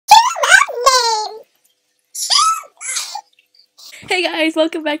Hey guys,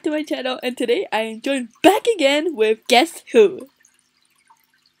 welcome back to my channel, and today I am joined back again with guess who?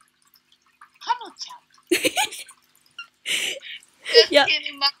 Kanon-chan. Just Yep.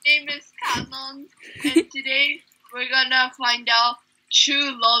 kidding, my name is Kanon, and today we're gonna find out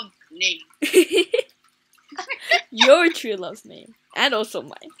true love's name. Your true love's name, and also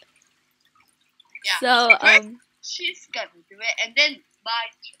mine. Yeah. So, first, she's gonna do it, and then my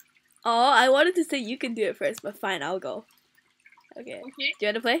turn. oh, I wanted to say you can do it first, but fine, I'll go. Okay. Okay? Do you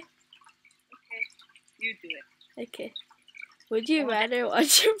want to play? Okay. You do it. Okay. Would you rather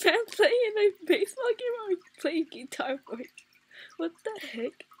watch your man play in a baseball game or play guitar for you? What the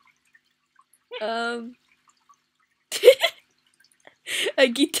heck? A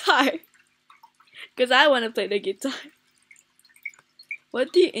guitar. Because I want to play the guitar.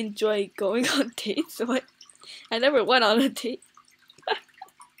 What do you enjoy going on dates? What? I never went on a date.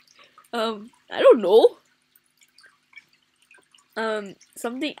 I don't know.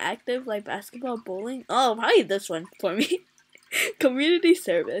 Something active like basketball, bowling. Oh, probably this one for me. Community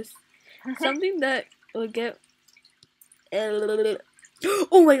service. Something that will get.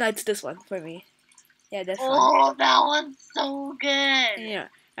 Oh my god, it's this one for me. Yeah, this one. Oh, that one's so good. Yeah.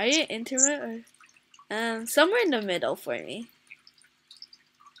 Are you intimate or somewhere in the middle for me?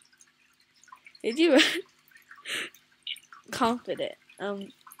 Did you confident? I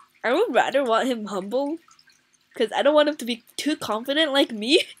would rather want him humble, because I don't want him to be too confident like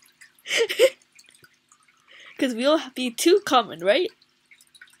me. Because we'll be too common, right?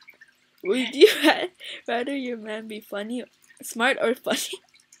 Would you rather your man be funny, smart, or funny?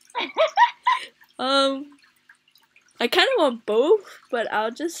 I kind of want both, but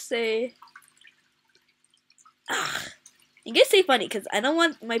I'll just say. You can say funny, because I don't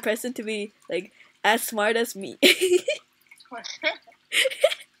want my person to be like as smart as me.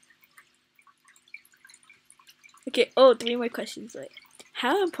 Okay. Oh, three more questions. Like,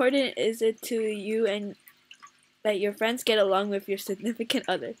 how important is it to you and that your friends get along with your significant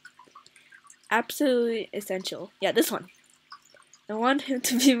other? Absolutely essential. Yeah, this one. I want him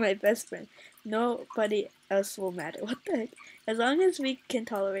to be my best friend. Nobody else will matter. What the heck? As long as we can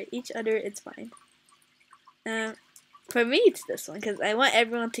tolerate each other, it's fine. For me, it's this one, because I want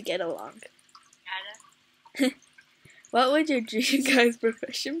everyone to get along. What would your dream guy's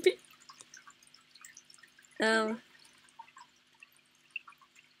profession be? I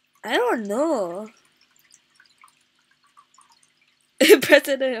don't know.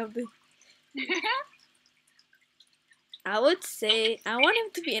 President of the. I would say I want him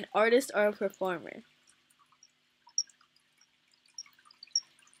to be an artist or a performer.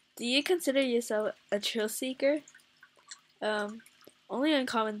 Do you consider yourself a thrill seeker? Only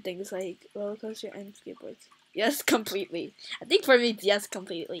uncommon things like roller coaster and skateboards. Yes, completely. I think for me, it's yes,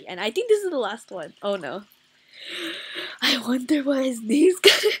 completely. And I think this is the last one. Oh no. I wonder what his name's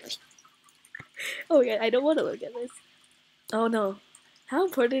gonna be. Oh yeah, I don't want to look at this. Oh no. How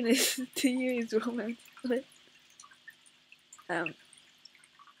important is to you is romance? I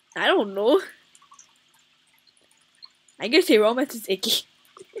don't know. I guess say romance is icky.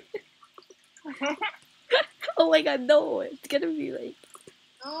 Oh my god, no. It's gonna be like.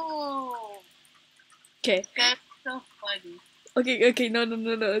 Oh. Okay. That's so funny. Okay, no.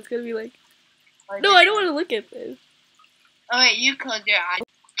 It's gonna be like. No, I don't want to look at this. Oh wait, you close your eyes.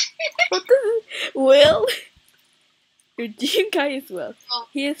 What the? Will? Your dream guy is Will. Oh.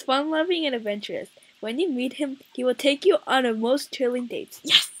 He is fun-loving and adventurous. When you meet him, he will take you on the most thrilling dates.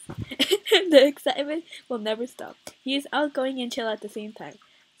 Yes! The excitement will never stop. He is outgoing and chill at the same time.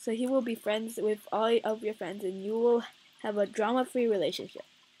 So he will be friends with all of your friends and you will have a drama-free relationship.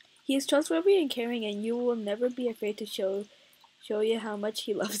 He is trustworthy and caring and you will never be afraid to show you how much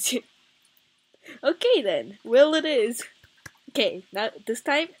he loves you. Okay then, Will it is. Okay, now this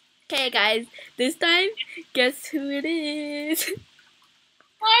time. Okay guys, this time, guess who it is?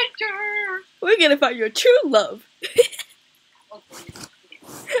 My turn. We're gonna find your true love. Okay.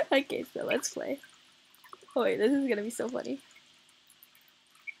 Okay, so let's play. Oh wait, this is gonna be so funny.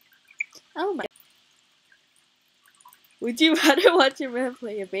 Oh my. Would you rather watch your man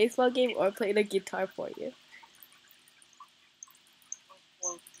play a baseball game or play the guitar for you?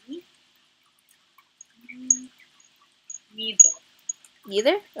 Neither.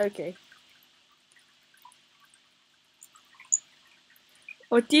 Neither? Okay.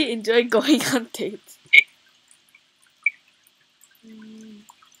 What do you enjoy going on dates? I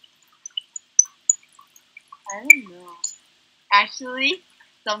don't know. Actually,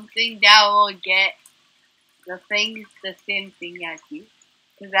 something that will get the same thing as you.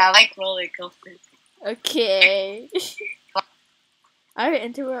 Because I like roller coasters. Okay. Are you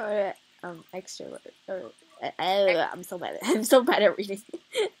introvert or extrovert? Or I'm so bad. I'm so bad at reading.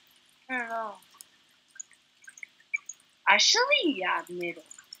 I don't know. Actually, yeah, middle.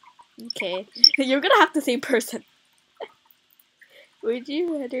 Okay, you're gonna have the same person. Would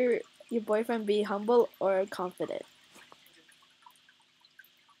you rather your boyfriend be humble or confident?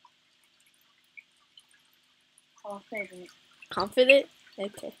 Confident. Confident?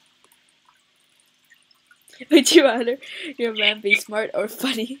 Okay. Would you rather your man be smart or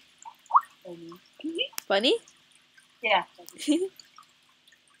funny? Funny? Yeah. Because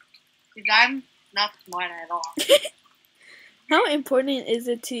I'm not smart at all. How important is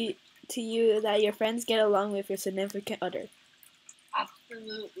it to you that your friends get along with your significant other?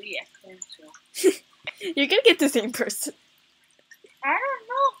 Absolutely essential. You're gonna get the same person. I don't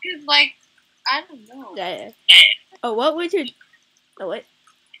know, because, like, I don't know. Yeah. Oh, what would your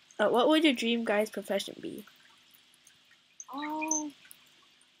what would your dream guy's profession be? Oh.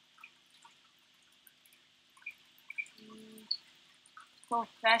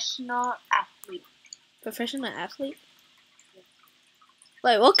 Professional athlete. Professional athlete?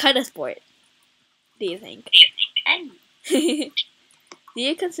 Like what kind of sport do you think? Any. Do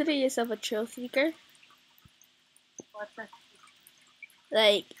you consider yourself a thrill seeker? What's that?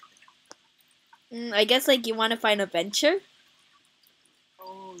 Like, I guess like you want to find adventure.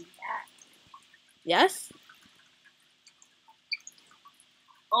 Oh, yeah. Yes.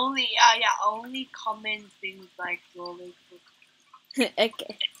 Only, only common things like roller coaster.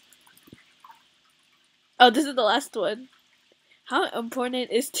 Okay. Oh, this is the last one. How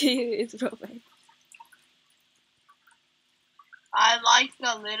important is to you is romance? I like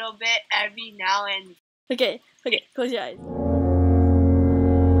a little bit every now and Okay, close your eyes.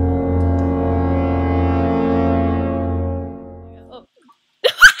 Oh.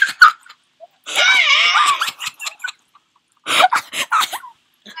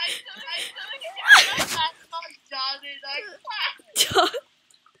 John.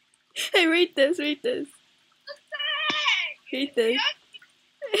 Hey, read this. Read this.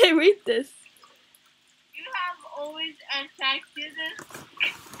 Hey, read this. You have always attracted us.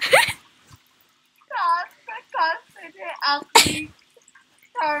 Confident athlete,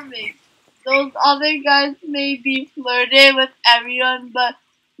 charming. Those other guys may be flirting with everyone, but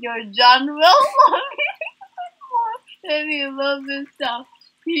your John will love you more, and he loves himself.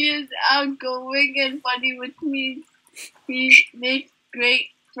 He is outgoing and funny, which means he makes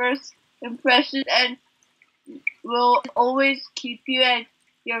great first impression and will always keep you and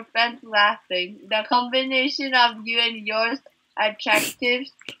your friends laughing. The combination of you and yours attractive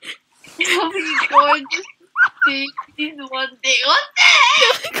will be gorgeous things one day. What the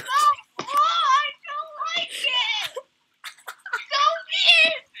heck? No, I don't like it.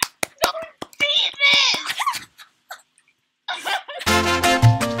 Don't see this.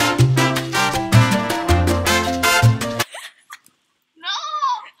 No,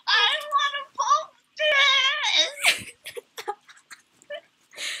 I want to post this.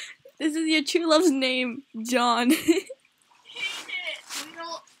 This is your true love's name, John. Hate it.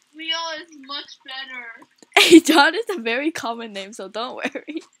 Leo is much better. Hey, John is a very common name, so don't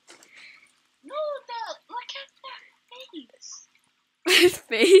worry. No, look at that face. His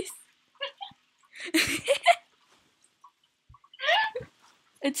face.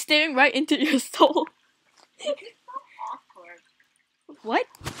 It's staring right into your soul. It's so awkward. What?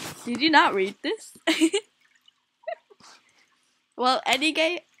 Did you not read this? Well, any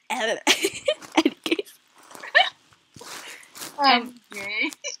gay. Any gay. I'm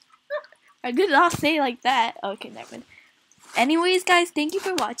gay. I did not say like that. Okay, never mind. Anyways, guys, thank you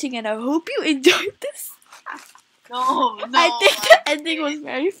for watching, and I hope you enjoyed this. No. I think the ending was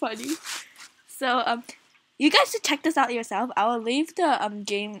very funny. So, you guys should check this out yourself. I will leave the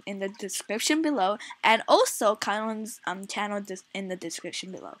game in the description below, and also Kanon's channel in the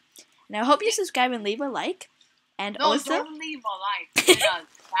description below. And I hope you subscribe and leave a like. And No, also, don't leave a like. It does.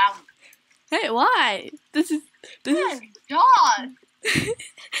 hey, why? This is John.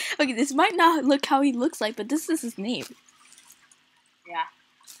 okay. This might not look how he looks like, but this is his name. Yeah.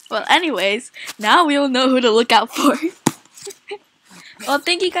 Well, anyways, now we will know who to look out for. Well,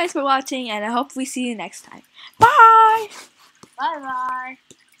 thank you guys for watching, and I hope we see you next time. Bye! Bye-bye.